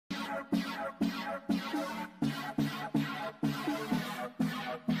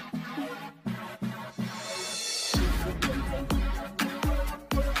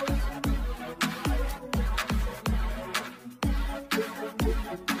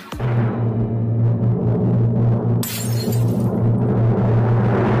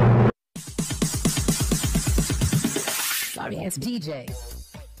DJ.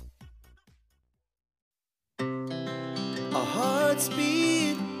 Our hearts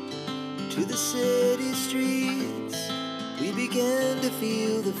beat to the city streets. We began to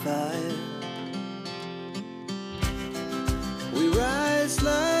feel the fire. We rise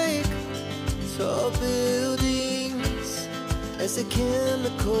like tall buildings as the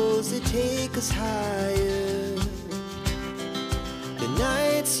chemicals, they take us higher. The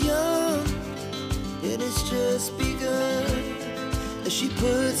night's young and it's just begun as she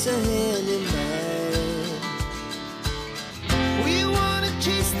puts her hand in mine. We wanna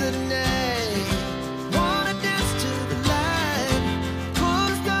chase the night, wanna dance to the light, pull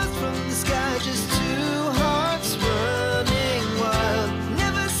the stars from the sky, just two hearts running wild.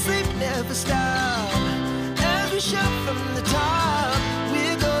 Never sleep, never stop, as we shout from the top.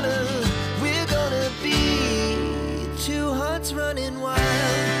 We're gonna be two hearts running wild.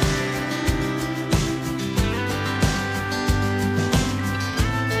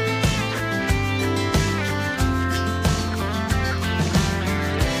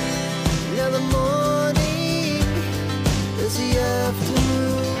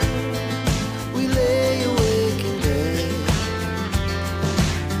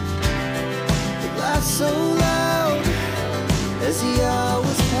 So loud as the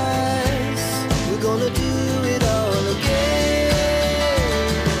hours pass, we're gonna do it all again.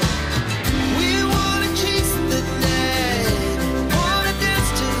 We wanna chase the night, wanna dance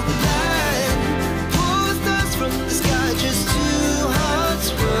to the light, pull the stars from the sky, just two hearts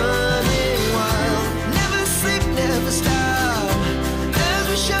running wild. Never sleep, never stop, as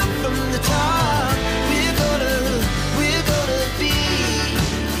we shout from the top. We're gonna be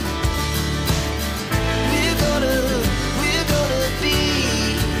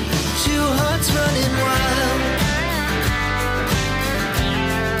two hearts running wild.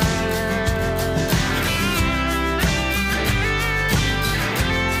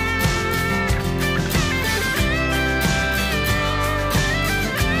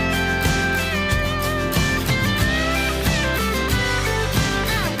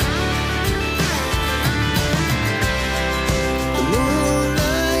 The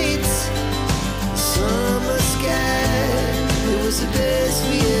moonlight, summer sky, it was the best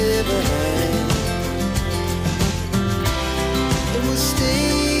we ever had. And we'll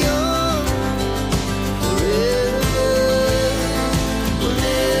stay on forever. We'll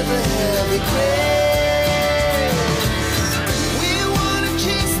never have regrets. We wanna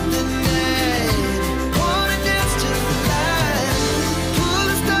chase the night, wanna dance to the light, pull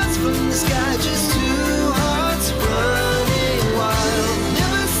the stars from the sky, just two hearts running wild.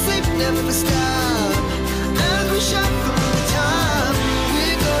 Never sleep, never stop, as we shout from the top.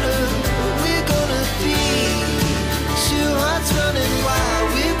 We're gonna be two hearts running wild.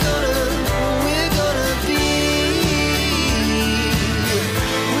 We're gonna be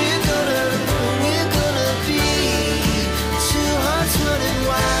two hearts running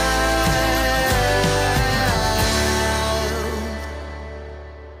wild.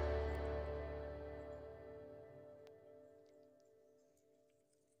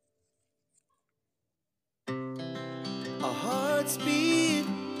 Our hearts beat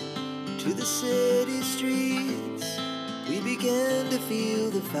to the city streets. We began to feel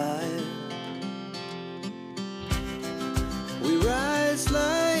the fire. We rise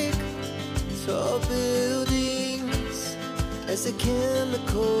like tall buildings as the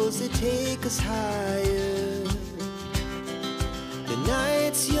chemicals, they take us higher. The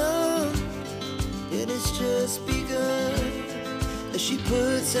night's young and it's just begun as she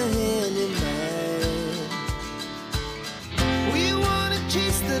puts her hand in mine. We wanna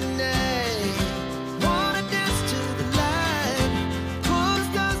chase the night,